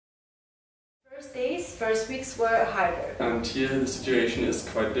First days, first weeks were harder. And here the situation is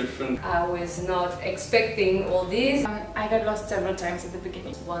quite different. I was not expecting all this. I got lost several times at the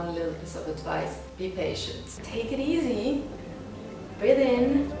beginning. One little piece of advice, be patient. Take it easy, breathe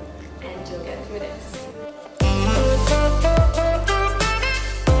in, and you'll get through this.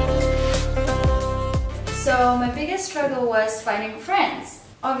 So my biggest struggle was finding friends.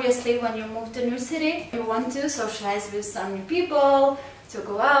 Obviously, when you move to a new city, you want to socialize with some new people, to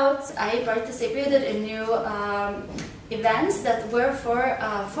go out. I participated in new events that were for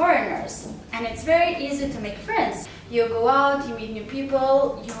foreigners, and it's very easy to make friends. You go out, you meet new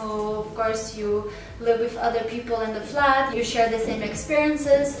people, of course you live with other people in the flat, you share the same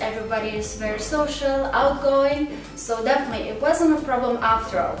experiences, everybody is very social, outgoing, so definitely it wasn't a problem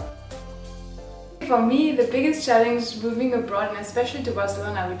after all. For me, the biggest challenge moving abroad, and especially to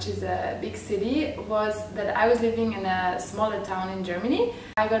Barcelona, which is a big city, was that I was living in a smaller town in Germany.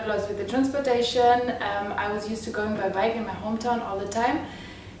 I got lost with the transportation. I was used to going by bike in my hometown all the time,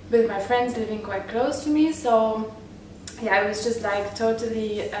 with my friends living quite close to me. So yeah, it was just like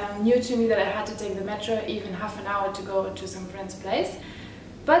totally new to me that I had to take the metro even half an hour to go to some friend's place.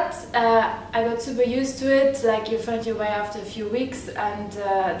 But I got super used to it, like you find your way after a few weeks, and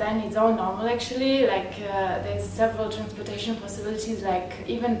then it's all normal actually. Like there's several transportation possibilities, like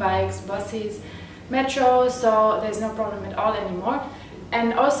even bikes, buses, metro, so there's no problem at all anymore.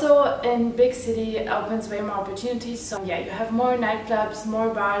 And also in big city it opens way more opportunities, so yeah, you have more nightclubs,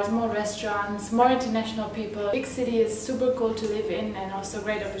 more bars, more restaurants, more international people. Big city is super cool to live in, and also a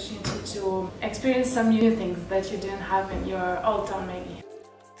great opportunity to experience some new things that you didn't have in your old town maybe.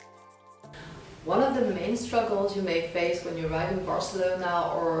 One of the main struggles you may face when you arrive in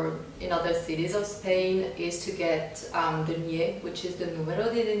Barcelona or in other cities of Spain is to get the NIE, which is the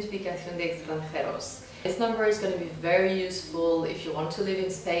Número de Identificación de Extranjeros. This number is going to be very useful if you want to live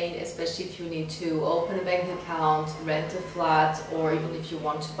in Spain, especially if you need to open a bank account, rent a flat, or even if you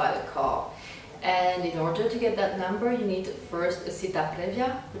want to buy a car. And in order to get that number, you need first a cita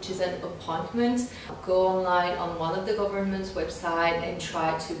previa, which is an appointment. Go online on one of the government's websites and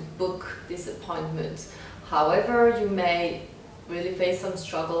try to book this appointment. However, you may really face some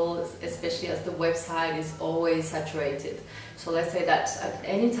struggles, especially as the website is always saturated. So let's say that at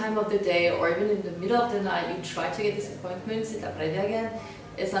any time of the day or even in the middle of the night, you try to get this appointment, cita previa again,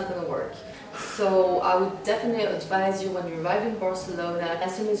 it's not going to work. So I would definitely advise you when you arrive in Barcelona,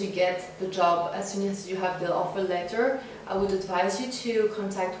 as soon as you get the job, as soon as you have the offer letter, I would advise you to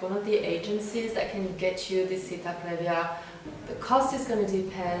contact one of the agencies that can get you the cita previa. The cost is going to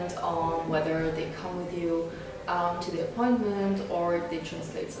depend on whether they come with you to the appointment, or if they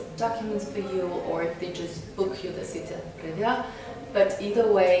translate some documents for you, or if they just book you the cita previa. But either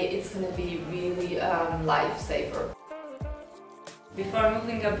way, it's going to be really lifesaver. Before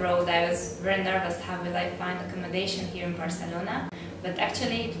moving abroad, I was very nervous how will I find accommodation here in Barcelona, but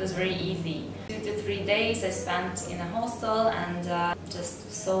actually it was very easy. 2 to 3 days I spent in a hostel and just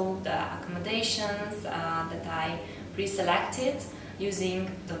saw the accommodations that I pre-selected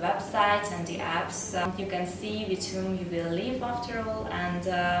using the websites and the apps. You can see with whom you will live after all, and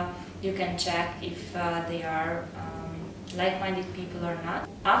you can check if they are like-minded people or not.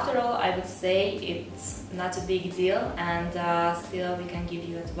 After all, I would say it's not a big deal, and still we can give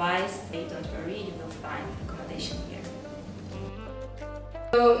you advice. Hey, don't worry, you will find accommodation here.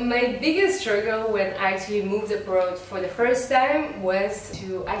 So my biggest struggle when I actually moved abroad for the first time was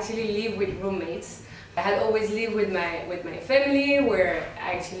to actually live with roommates. I had always lived with my family, where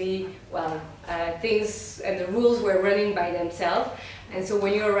actually, well, things and the rules were running by themselves. And so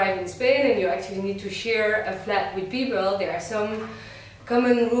when you arrive in Spain and you actually need to share a flat with people, there are some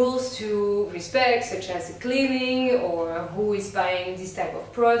common rules to respect, such as cleaning, or who is buying this type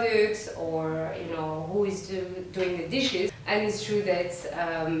of products, or who is doing the dishes. And it's true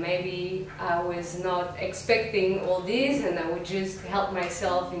that maybe I was not expecting all this, and I would just help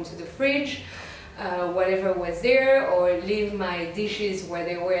myself into the fridge, whatever was there, or leave my dishes where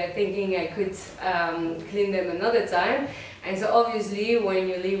they were, thinking I could clean them another time. And so obviously when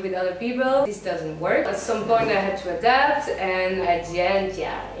you live with other people, this doesn't work. At some point I had to adapt, and at the end,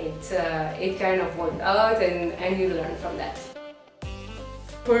 yeah, it kind of worked out, and you learn from that.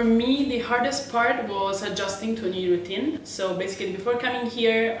 For me, the hardest part was adjusting to a new routine. So basically, before coming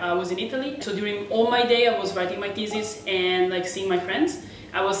here, I was in Italy. So during all my day, I was writing my thesis and like seeing my friends.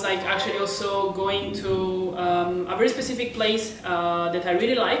 I was like actually also going to a very specific place that I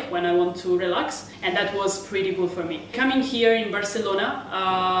really like when I want to relax, and that was pretty cool for me. Coming here in Barcelona,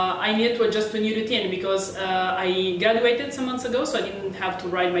 I needed to adjust to a new routine because I graduated some months ago, so I didn't have to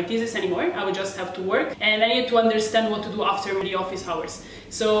write my thesis anymore. I would just have to work, and I needed to understand what to do after the office hours.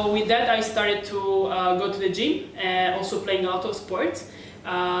 So with that, I started to go to the gym, also playing a lot of sports.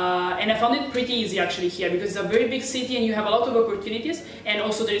 And I found it pretty easy actually here because it's a very big city and you have a lot of opportunities, and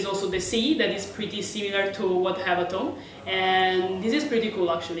also there is also the sea that is pretty similar to what I have at home, and this is pretty cool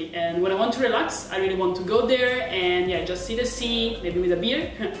actually. And when I want to relax, I really want to go there and yeah, just see the sea, maybe with a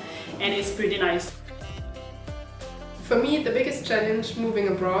beer and it's pretty nice. For me, the biggest challenge moving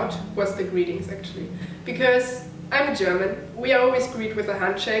abroad was the greetings actually, because I'm a German. We always greet with a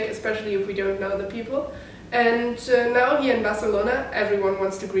handshake, especially if we don't know the people. And now here in Barcelona, everyone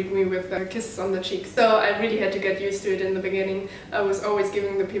wants to greet me with kisses on the cheeks. So I really had to get used to it in the beginning. I was always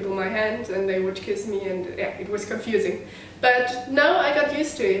giving the people my hand and they would kiss me, and yeah, it was confusing. But now I got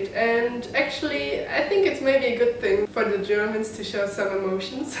used to it, and actually I think it's maybe a good thing for the Germans to show some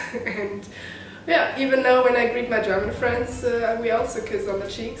emotions. And yeah, even now when I greet my German friends, we also kiss on the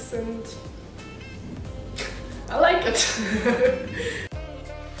cheeks, and I like it.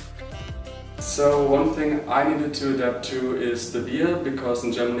 So one thing I needed to adapt to is the beer, because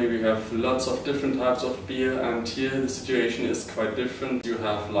in Germany we have lots of different types of beer, and here the situation is quite different. You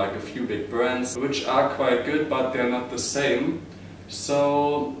have like a few big brands which are quite good, but they're not the same.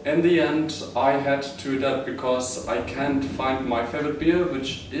 So in the end I had to adapt because I can't find my favorite beer,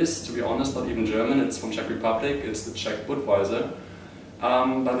 which is, to be honest, not even German. It's from Czech Republic, it's the Czech Budweiser.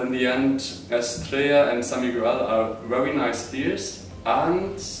 But in the end, Estrella and San Miguel are very nice beers,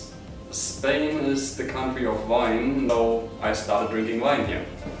 and Spain is the country of wine, so I started drinking wine here.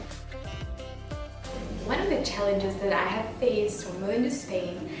 One of the challenges that I have faced when moving to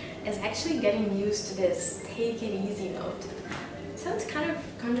Spain is actually getting used to this take it easy mode. It sounds kind of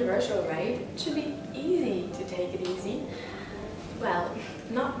controversial, right? It should be easy to take it easy. Well,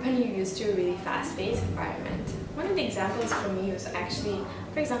 not when you're used to a really fast-paced environment. One of the examples for me was actually,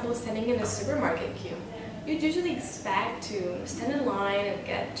 for example, standing in a supermarket queue. You'd usually expect to stand in line and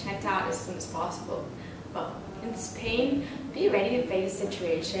get checked out as soon as possible. Well, in Spain, be ready to face a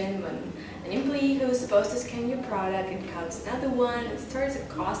situation when an employee who's supposed to scan your product encounters another one and starts a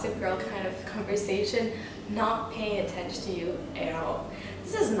gossip girl kind of conversation, not paying attention to you at all.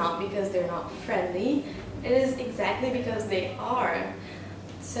 This is not because they're not friendly, it is exactly because they are.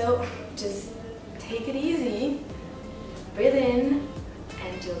 So just take it easy, breathe in,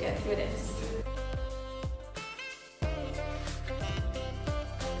 and you'll get through this.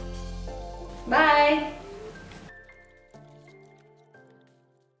 Bye!